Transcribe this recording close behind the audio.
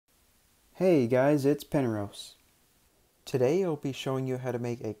Hey guys, it's Penrose. Today I'll be showing you how to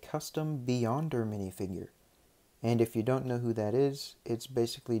make a custom Beyonder minifigure. And if you don't know who that is, it's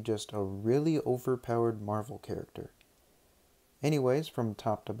basically just a really overpowered Marvel character. Anyways, from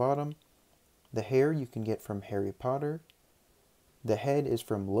top to bottom, the hair you can get from Harry Potter. The head is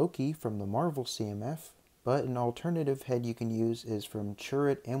from Loki from the Marvel CMF, but an alternative head you can use is from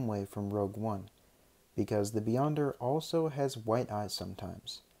Chirrut Imwe from Rogue One, because the Beyonder also has white eyes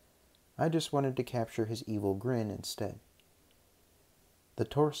sometimes. I just wanted to capture his evil grin instead. The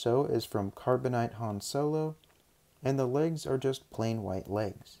torso is from Carbonite Han Solo, and the legs are just plain white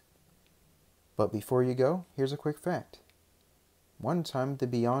legs. But before you go, here's a quick fact. One time the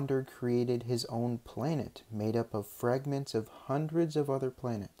Beyonder created his own planet made up of fragments of hundreds of other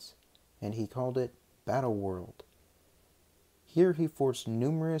planets, and he called it Battleworld. Here he forced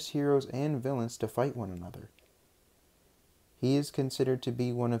numerous heroes and villains to fight one another. He is considered to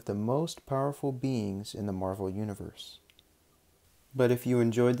be one of the most powerful beings in the Marvel Universe. But if you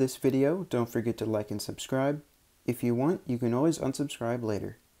enjoyed this video, don't forget to like and subscribe. If you want, you can always unsubscribe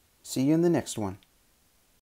later. See you in the next one.